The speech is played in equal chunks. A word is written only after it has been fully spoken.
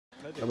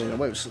I mean,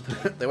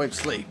 they won't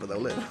sleep, but they'll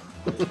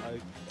live.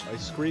 I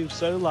screamed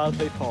so loud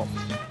they popped.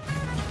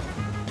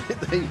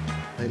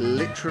 they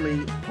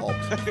literally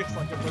popped. It's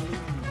like a balloon.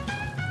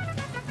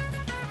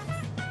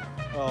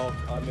 Oh,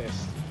 I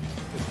missed.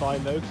 It's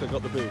fine though, because I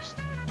got the boost.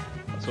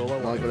 That's all I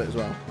want. I got it as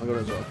well.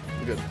 We're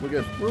good. We're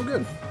good. We're all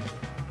good.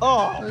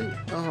 Oh!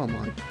 Oh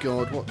my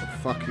god, what the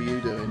fuck are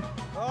you doing?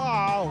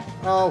 Oh!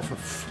 Oh, for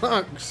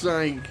fuck's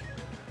sake.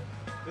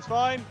 It's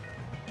fine.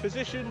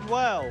 Positioned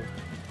well.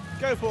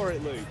 Go for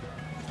it, Luke.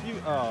 You.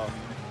 Oh.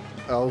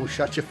 Oh,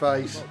 shut your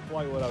face. Not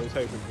quite what I was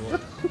hoping for.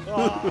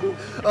 Oh,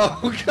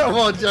 Oh, come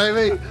on,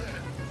 Jamie.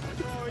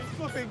 oh he's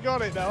fucking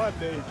got it now,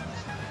 hasn't he?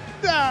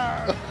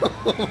 No!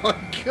 Oh my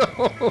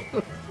god.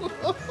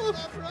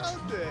 Slap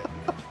round it.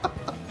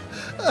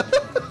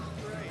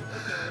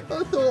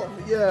 I thought,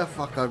 yeah,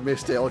 fuck, I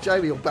missed it. Or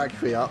Jamie will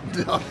back me up.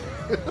 No.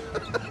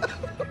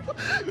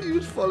 You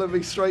just follow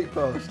me straight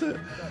past it.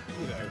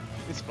 You know,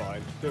 it's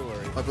fine. Don't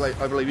worry.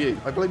 I blame you.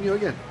 I blame you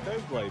again.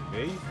 Don't blame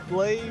me.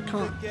 Blame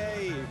the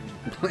game.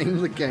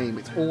 Blame the game.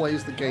 It's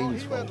always the Oh,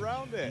 game's he fault. went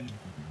round it.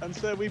 And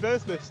so we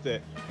both missed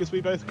it. Because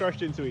we both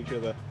crashed into each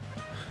other.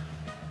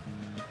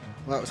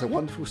 Well, that was a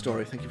wonderful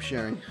story. Thank you for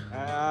sharing.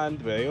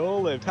 And we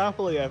all lived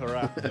happily ever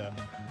after.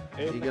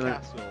 In the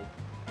castle.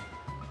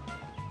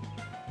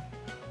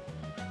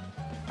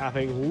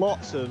 Having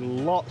lots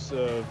and lots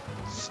of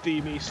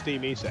steamy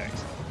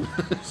sex.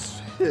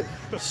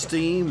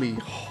 Steamy,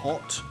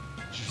 hot,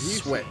 Juicy,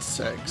 sweat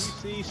sex.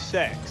 Juicy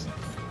sex.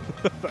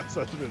 That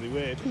sounds really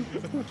weird.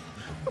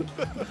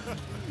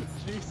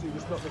 Juicy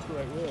was not the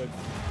correct word.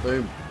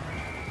 Boom.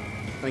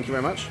 Thank you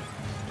very much.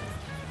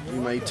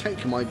 You may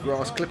take my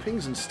grass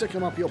clippings and stick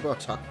them up your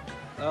butter.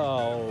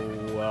 Oh.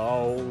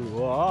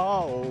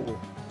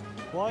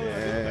 Why would I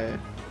do that?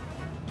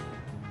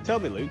 Tell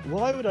me, Luke,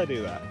 why would I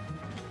do that?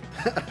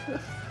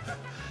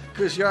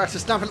 Because you're out to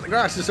snapping at the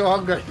grass, you're so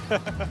hungry.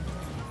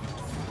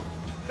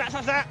 That's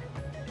that!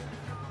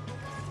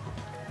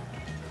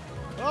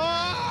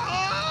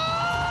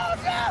 Oh,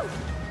 no!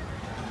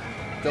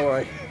 Don't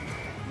worry.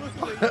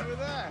 Luckily, you were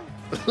there.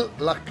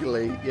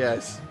 Luckily,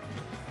 yes.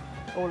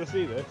 I want to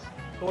see this.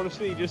 I want to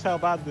see just how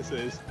bad this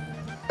is.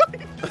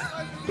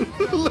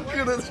 Look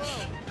at this.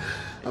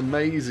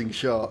 Amazing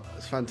shot.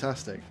 It's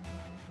fantastic.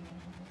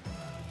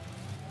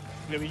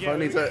 Here we If go.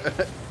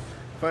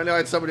 only I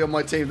had somebody on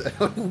my team that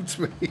helped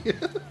me.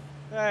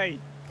 Hey!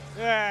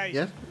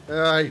 Yeah?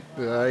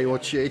 Hey,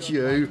 watch it,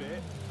 you.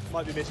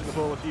 Might be missing the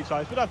ball a few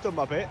times, but I've done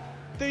my bit.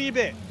 Do your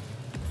bit.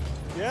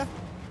 Yeah?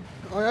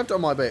 I have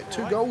done my bit.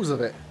 Two Alright. goals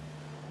of it.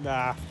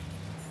 Nah.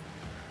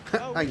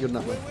 Oh, Hey, you're we're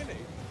nothing. winning.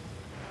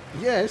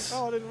 Yes.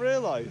 Oh, I didn't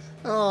realise.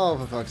 Oh,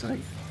 for fuck's sake.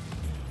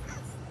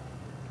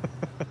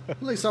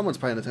 At least someone's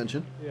paying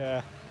attention.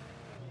 Yeah.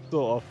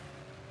 Sort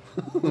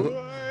of.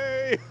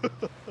 Way!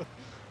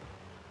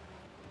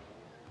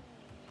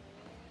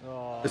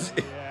 Oh,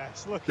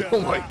 yes. Look at Oh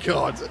my that.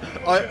 god.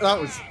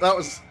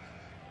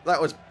 That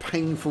was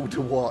painful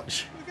to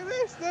watch. Look at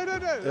this.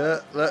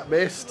 No. That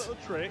missed. Little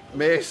trick.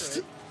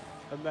 Missed.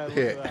 And then look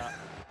Hit. at that.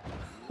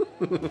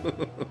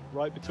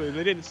 Right between.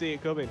 They didn't see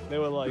it coming. They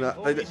were like, No,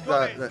 oh, they he's did-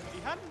 got no, it. He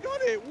hadn't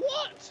got it.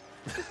 What?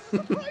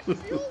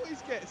 Surprised he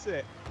always gets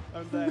it.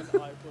 And then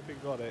I fucking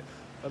got it.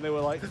 And they were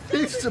like,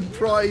 He's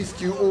surprised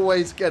you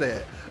always get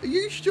it. Are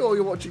you sure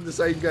you're watching the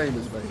same game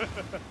as me?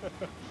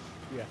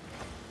 yeah.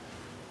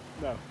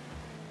 No.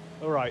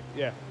 All right.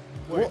 Yeah.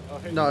 What? I'll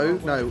hit No, you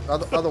one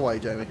way. other way,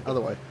 Jamie.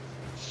 Other way.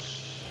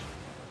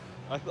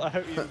 I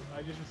hope you.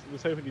 I just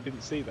was hoping you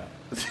didn't see that.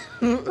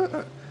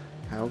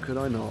 How could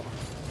I not?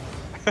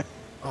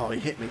 Oh, he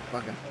hit me,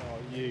 bugger.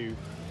 Oh, you.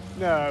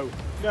 No.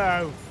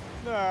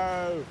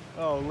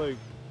 Oh, Luke.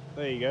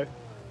 There you go.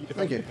 You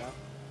Thank you. defended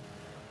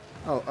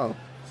Oh,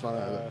 it's like now.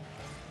 that.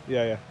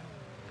 Yeah.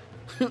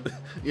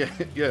 Yeah,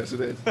 yes, it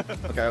is.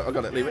 Okay, I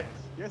got it. Leave it.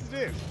 Yes,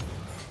 it is.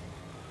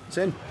 It's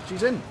in.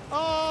 She's in.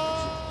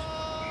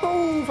 Oh!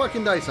 Oh,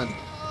 fucking day, son.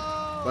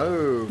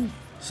 Boom.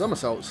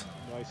 Somersaults.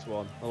 Nice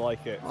one. I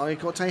like it. I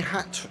got a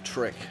hat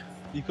trick.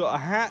 You've got a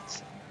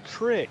hat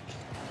trick.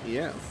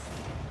 Yeah.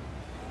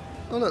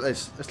 Oh, look,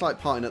 it's like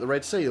partying at the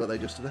Red Sea, what they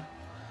just did there.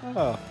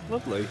 Oh,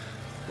 lovely.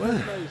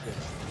 Where's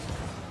Moses?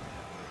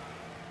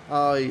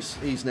 Oh,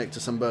 he's next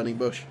to some burning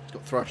bush. He's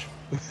got thrush.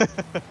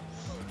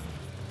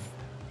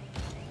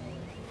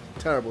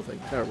 Terrible thing,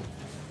 terrible.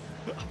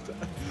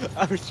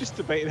 I was just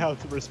debating how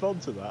to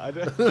respond to that. I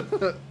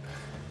don't...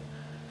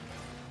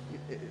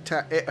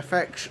 It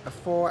affects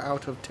 4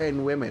 out of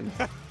 10 women.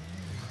 Is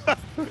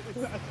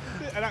that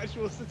an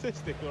actual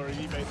statistic, or are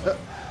you made that?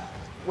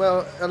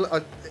 Well,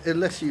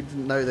 unless you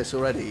didn't know this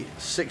already,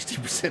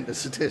 60% of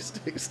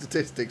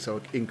statistics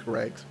are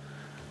incorrect.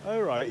 Oh,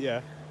 right, yeah.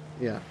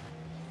 Yeah.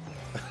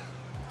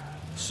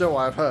 So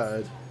I've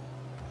heard.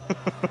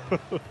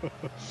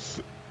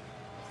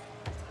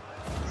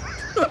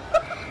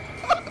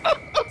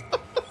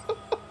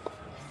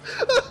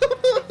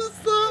 What's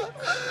that?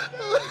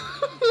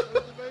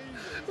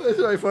 Let's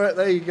wait for it.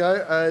 There you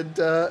go. And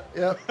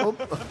yeah. Oh.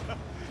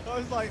 I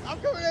was like, I'm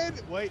going in.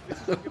 Wait,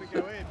 this is not going to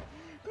go in.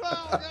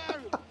 Oh,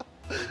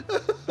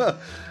 no.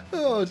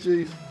 Oh,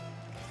 jeez.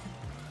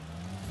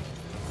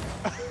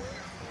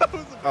 That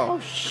was a Oh,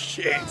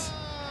 shit.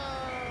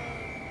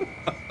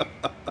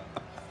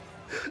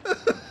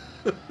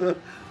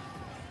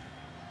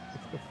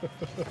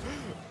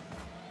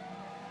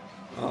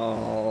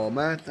 Oh,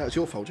 man. That was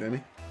your fault,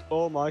 Jamie.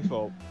 all my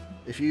fault.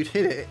 If you'd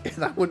hit it,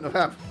 that wouldn't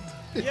have happened.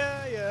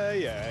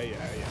 Yeah.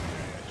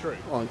 True.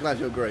 Oh, I'm glad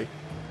you agree.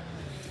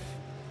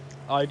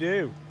 I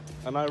do.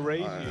 And I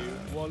raise you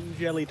one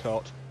jelly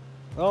tot.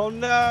 Oh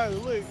no,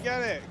 Luke,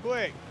 get it,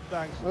 quick.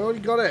 Thanks. I already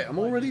got it. I'm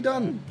already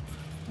done.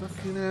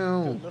 Fucking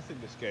hell. Done nothing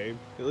this game.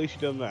 At least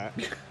you've done that.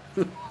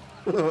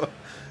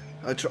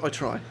 I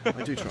try. I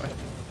do try.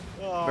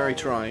 Oh, Very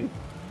trying.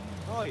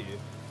 are you?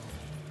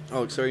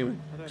 Oh, extremely.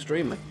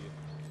 Extremely.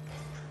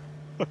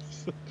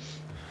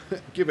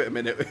 Give it a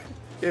minute.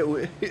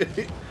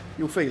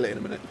 You'll feel it in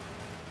a minute.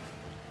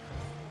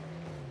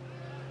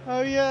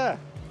 Oh yeah.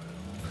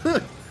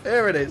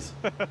 There it is.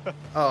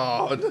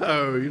 Oh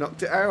no, you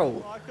knocked it out.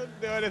 Well, I couldn't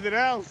do anything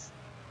else.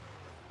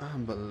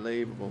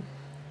 Unbelievable.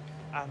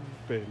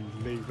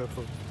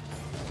 Unbelievable.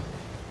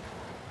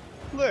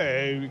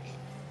 Luke.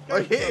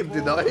 I hit him,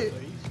 didn't I?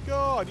 He's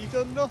gone. You've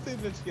done nothing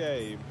this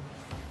game.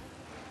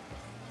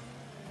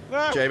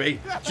 No. Jamie.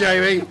 Oh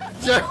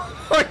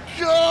my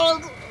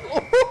God.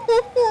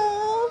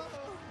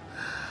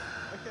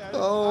 Okay,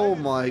 Oh I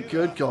my didn't do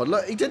good that. God.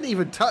 Look, he didn't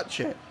even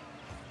touch it.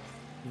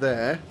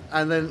 There.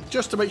 And then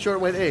just to make sure it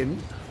went in.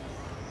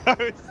 Get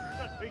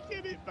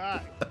it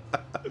back.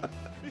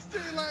 It's too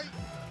late.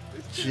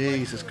 It's too late.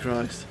 Jesus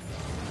Christ.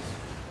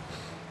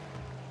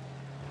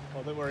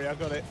 Oh, don't worry, I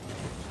got it.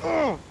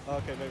 Oh.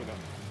 Okay, maybe not.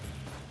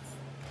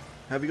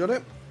 Have you got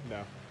it?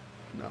 No,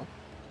 No.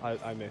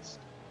 I missed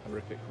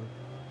horrifically.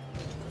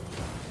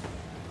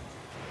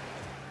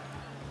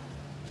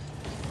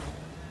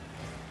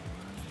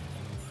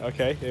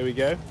 Okay, here we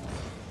go.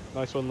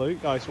 Nice one,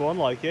 Luke. Nice one.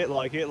 Like it.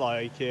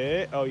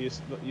 Oh, you're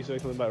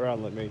circling back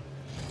around like me.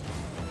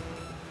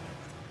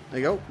 There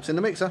you go. It's in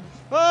the mixer.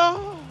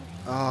 Oh!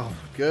 Oh,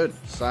 good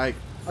sake.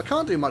 I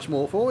can't do much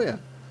more for you.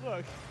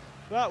 Look,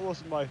 that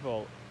wasn't my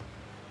fault.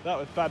 That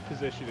was bad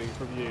positioning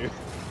from you.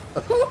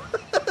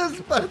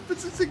 That's bad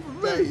positioning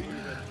for Don't me. even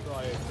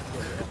try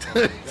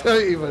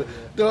it.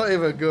 Don't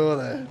even go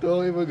there.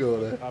 Don't even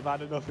go there. I've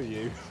had enough of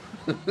you.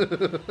 I've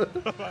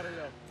had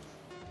enough.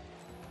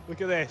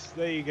 Look at this.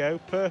 There you go.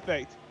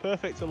 Perfect.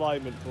 Perfect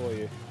alignment for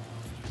you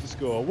to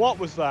score. What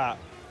was that?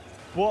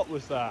 What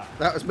was that?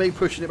 That was me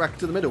pushing it back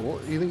to the middle.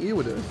 What do you think you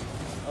were doing?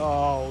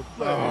 Oh,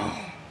 Luke,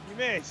 you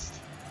missed.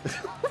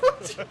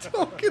 What are you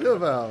talking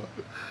about?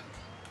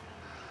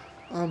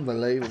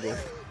 Unbelievable.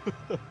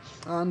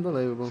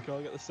 Unbelievable. Just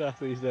can't get the stuff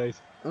these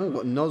days. Oh, we've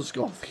got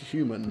Nosgoth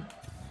Human.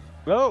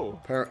 Oh.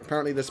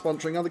 Apparently they're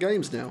sponsoring other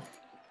games now.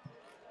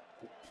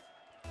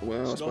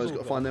 Well, I suppose you've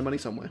got to find their money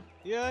somewhere.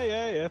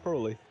 Yeah,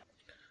 probably.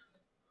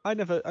 I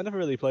never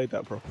really played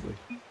that properly.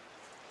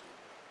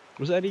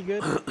 Was it any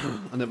good?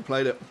 I never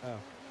played it. Oh.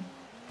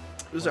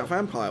 It was that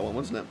vampire one,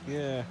 wasn't it?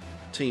 Yeah.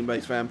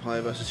 Team-based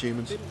vampire versus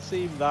humans. Didn't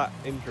seem that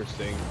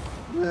interesting.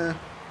 Yeah.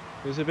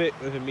 It was a bit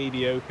of a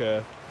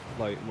mediocre,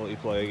 like,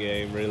 multiplayer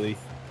game, really.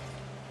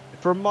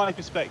 From my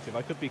perspective,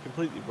 I could be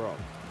completely wrong.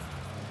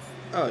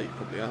 Oh, you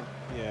probably are.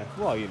 Yeah.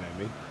 Well, you know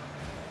me.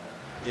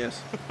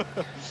 Yes.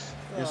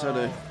 Yes, I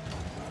do.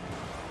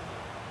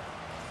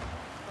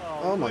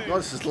 Oh my God,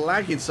 this is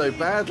lagging so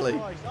badly.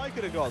 Christ, I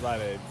could have got that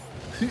in.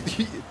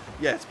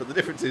 Yes, but the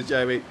difference is,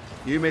 Jamie,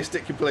 you missed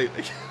it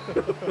completely.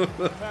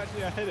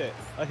 Actually, I hit it.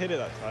 I hit it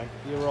that time.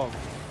 You're wrong.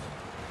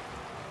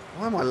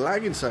 Why am I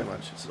lagging so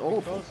much? It's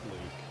awful. Because, Luke,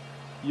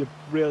 you're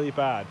really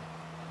bad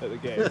at the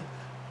game.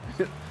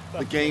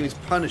 The game is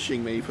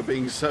punishing me for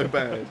being so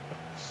bad.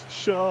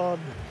 Sean!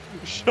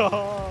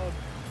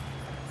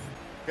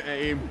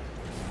 Game.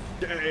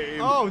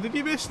 Oh, did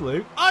you miss,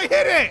 Luke? I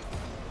hit it!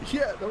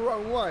 Yeah, the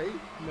wrong way.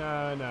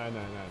 No.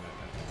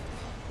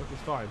 Look,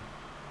 it's fine.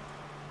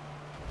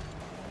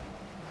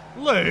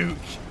 Luke!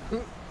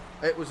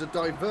 It was a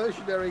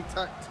diversionary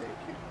tactic.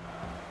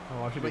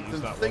 Oh, I should Make have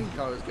them used that think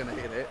one. I was going to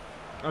hit it.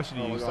 I should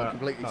have Oh my used God, that.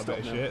 completely That bit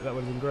of stopped now. shit. That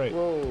would have been great.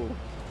 Whoa.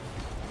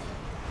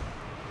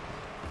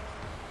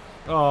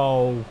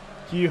 Oh,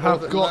 you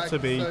have the got lag to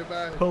is be so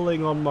bad.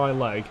 pulling on my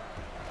leg.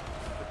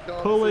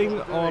 God, Pulling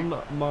what am I doing?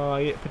 on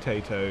my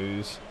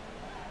potatoes.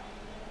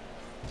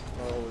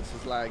 Oh, this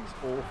is lag's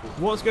awful.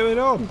 What's going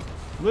on?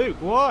 Luke,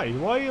 why?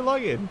 Why are you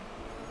lagging?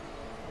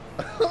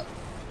 Are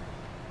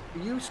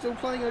you still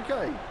playing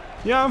okay?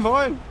 Yeah, I'm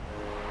fine.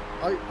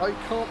 I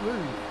can't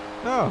move.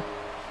 Oh.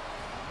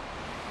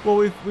 Well,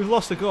 we've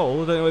lost a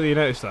goal. I don't know whether you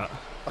noticed that.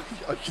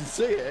 I can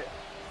see it.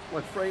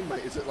 My frame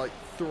rate is at like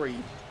 3.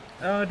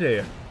 Oh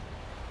dear.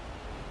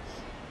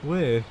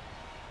 Weird.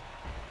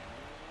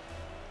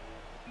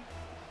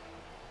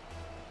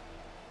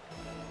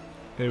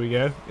 Here we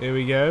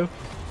go.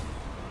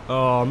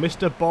 Oh,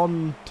 Mr.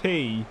 Bon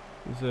T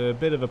is a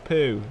bit of a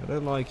poo. I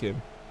don't like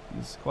him.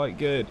 He's quite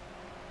good.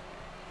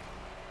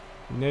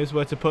 He knows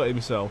where to put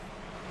himself.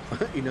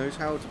 He knows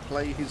how to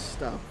play his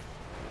stuff.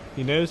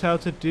 He knows how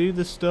to do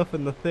the stuff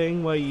and the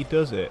thing where he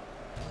does it.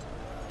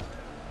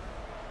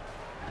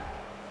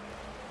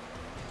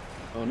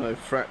 Oh no,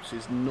 Fraps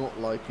is not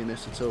liking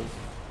this at all.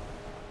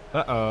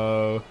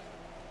 Uh-oh.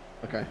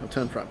 Okay, I'll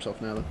turn Fraps off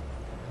now then.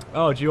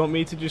 Oh, do you want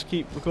me to just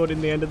keep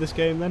recording the end of this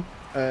game then?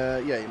 Yeah,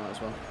 you might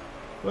as well.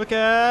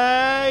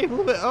 Okay. A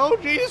little bit. Oh,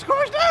 Jesus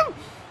Christ, no!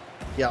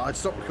 Yeah, I'd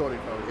stop recording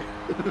for you.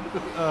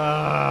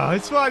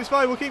 It's fine, it's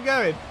fine. We'll keep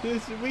going. We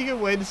can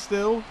win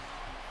still.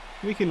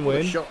 We can What a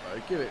win. shot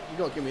though. Give it. You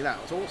got to give me that.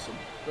 It's awesome.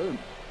 Boom.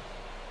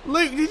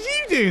 Luke, did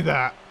you do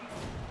that?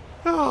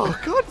 Oh,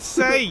 God's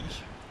sake.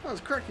 That was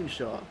a cracking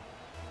shot.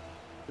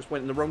 Just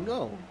went in the wrong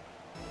goal.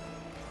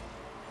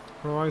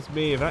 Reminds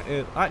me of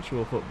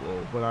actual football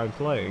when I'm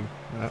playing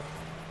that.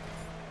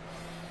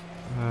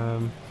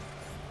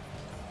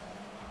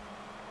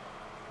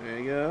 There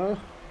you go.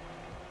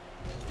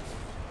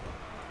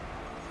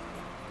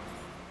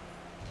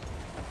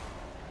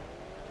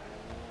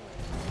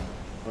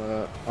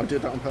 I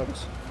did that on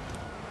purpose.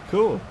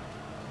 Cool.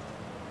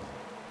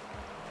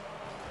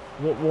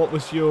 What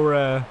was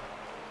your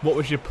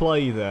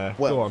play there?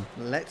 Well, Go on.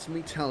 let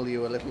me tell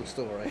you a little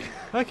story.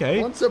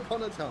 Okay. Once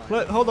upon a time.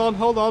 Hold on.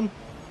 Okay.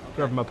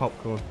 Grab my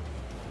popcorn.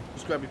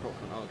 Just grab your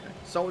popcorn. Oh, okay.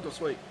 Solid or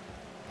sweet?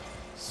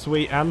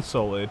 Sweet and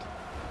solid.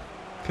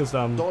 Cause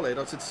Solid.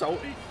 I said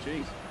salty.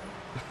 Jeez.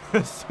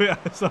 Sweet.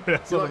 Sorry,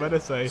 that's what I meant to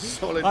say.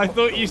 Solid I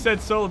popcorn. thought you said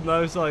solid, and I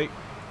was like,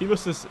 he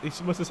must have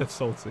said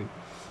salty.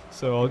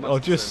 So I'll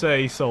just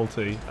say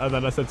salty, and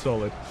then I said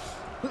solid.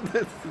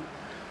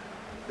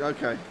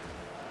 Okay.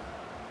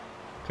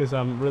 Because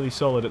I'm really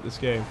solid at this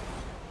game.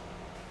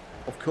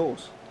 Of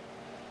course.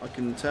 I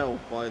can tell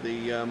by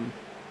the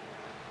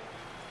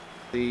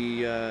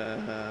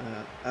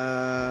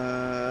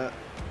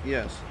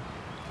yes.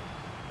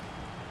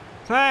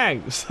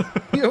 Thanks!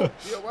 You're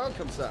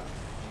welcome, sir.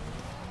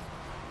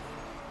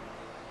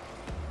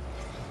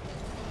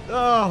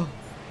 Oh,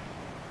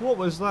 what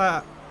was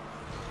that?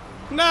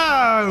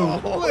 No!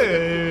 Oh,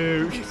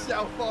 Luke! You see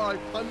how far I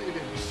punted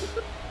him?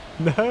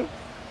 No?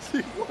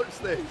 See, watch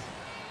this.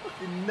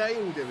 Fucking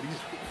nailed him and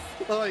he's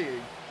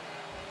flying.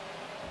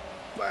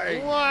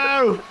 Bang!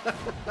 Wow!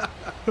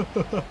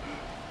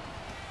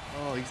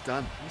 Oh, he's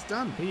done. He's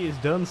done. He has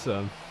done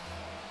some.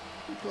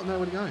 He's got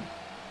nowhere to go.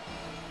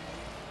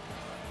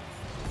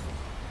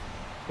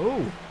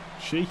 Oh,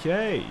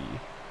 cheeky.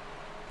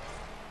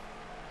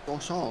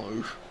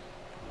 Sausage.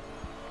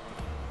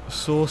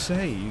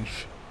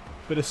 Sausage.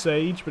 Bit of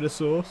sage, bit of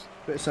sauce.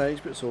 Bit of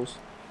sage, bit of sauce.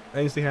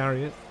 Ainsley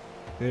Harriet.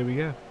 There we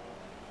go.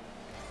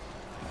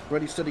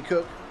 Ready, steady,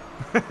 cook.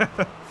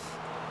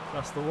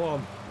 That's the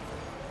one.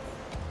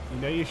 You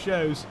know your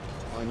shows.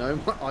 I know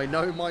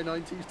my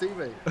 90s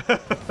TV.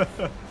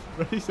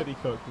 Ready, steady,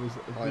 cook was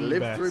I the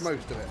lived best. through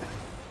most of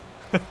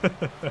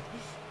it.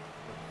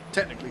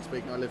 Technically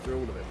speaking, I lived through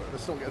all of it, but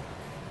let's not get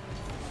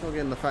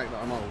the fact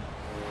that I'm old.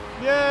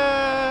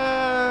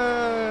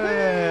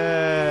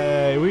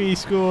 Yay! We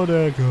scored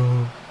a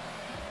goal.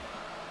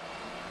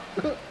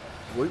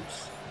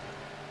 Whoops.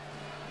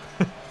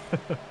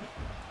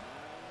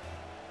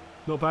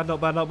 Not bad. Not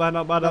bad.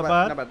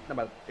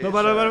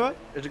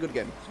 It's a good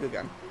game. It's a good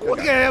game.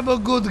 A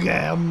good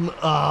game.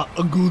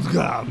 A good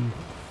game.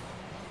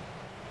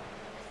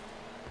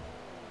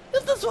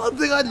 If there's one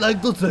thing I'd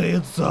like to say,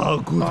 it's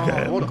a good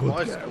game. What a Good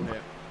bicycle game.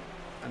 hit.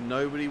 And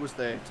nobody was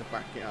there to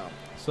back it up.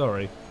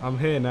 Sorry, I'm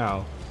here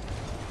now.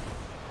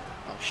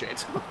 Oh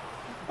shit.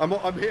 I'm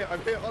here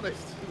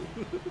honest.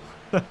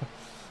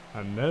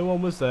 And no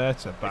one was there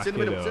to back It's in the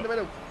middle, it it's in up. the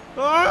middle.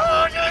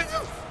 Oh,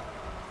 Jesus!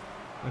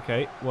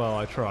 Okay, well,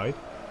 I tried.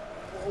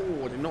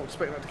 Oh, I did not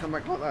expect that to come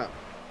back like that.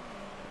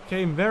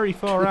 Came very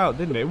far out,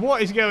 didn't it?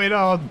 What is going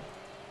on?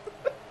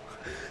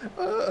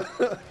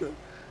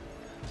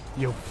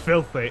 You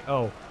filthy.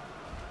 Oh.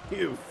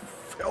 You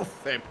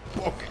filthy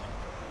book.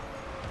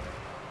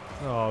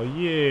 Oh,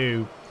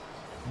 you.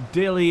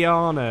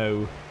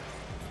 Diliano.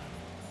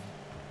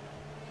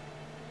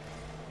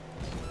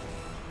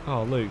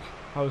 Oh, Luke.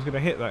 I was going to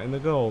hit that in the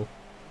goal.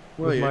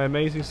 With my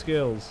amazing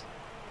skills.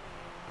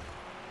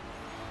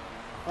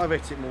 I've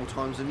hit it more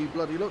times than you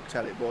bloody looked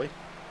at it, boy.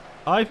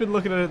 I've been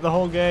looking at it the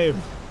whole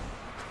game.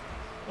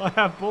 I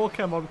have ball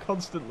cam on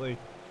constantly.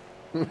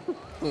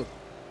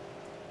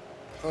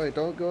 Oi,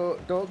 don't go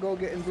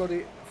getting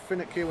bloody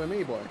finicky with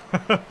me, boy.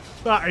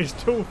 That is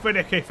too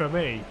finicky for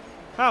me.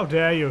 How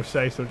dare you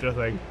say such a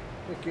thing?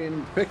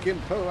 Pick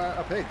him poo out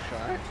a pig,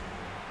 right?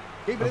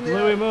 Keep it I in the blew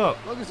air, him up.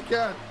 as long as you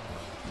can.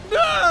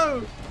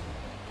 No!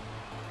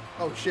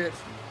 Oh shit.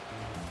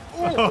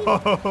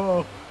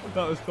 Oh,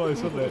 that was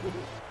close, wasn't it?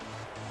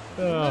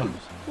 Oh.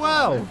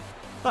 Well,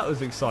 that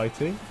was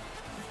exciting.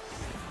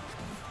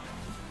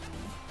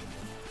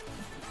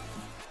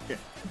 Yeah.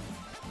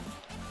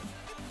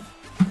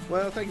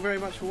 Well, thank you very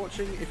much for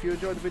watching. If you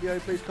enjoyed the video,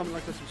 please comment,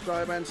 like, and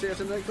subscribe, and see us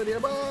in the next video.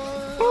 Bye!